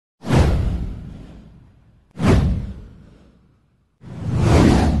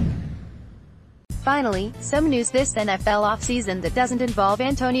Finally, some news this NFL offseason that doesn't involve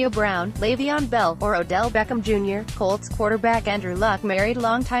Antonio Brown, Le'Veon Bell, or Odell Beckham Jr. Colts quarterback Andrew Luck married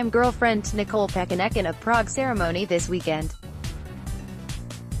longtime girlfriend Nicole Pechanec in a Prague ceremony this weekend.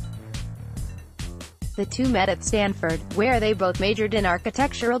 The two met at Stanford, where they both majored in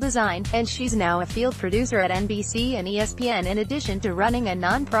architectural design, and she's now a field producer at NBC and ESPN in addition to running a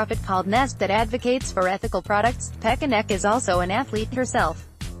non-profit called Nest that advocates for ethical products. Pechanec is also an athlete herself.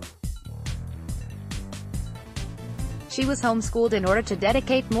 She was homeschooled in order to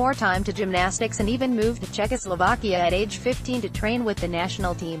dedicate more time to gymnastics and even moved to Czechoslovakia at age 15 to train with the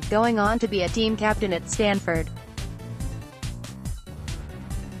national team, going on to be a team captain at Stanford.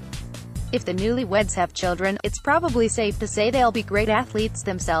 If the newlyweds have children, it's probably safe to say they'll be great athletes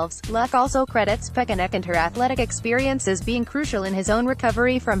themselves. Luck also credits Pechanec and her athletic experience as being crucial in his own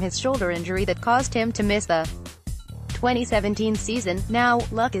recovery from his shoulder injury that caused him to miss the 2017 season. Now,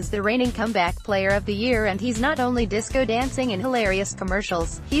 Luck is the reigning comeback player of the year, and he's not only disco dancing in hilarious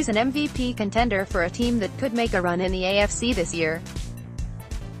commercials, he's an MVP contender for a team that could make a run in the AFC this year.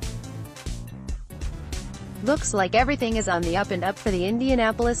 Looks like everything is on the up and up for the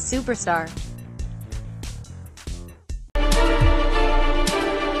Indianapolis superstar.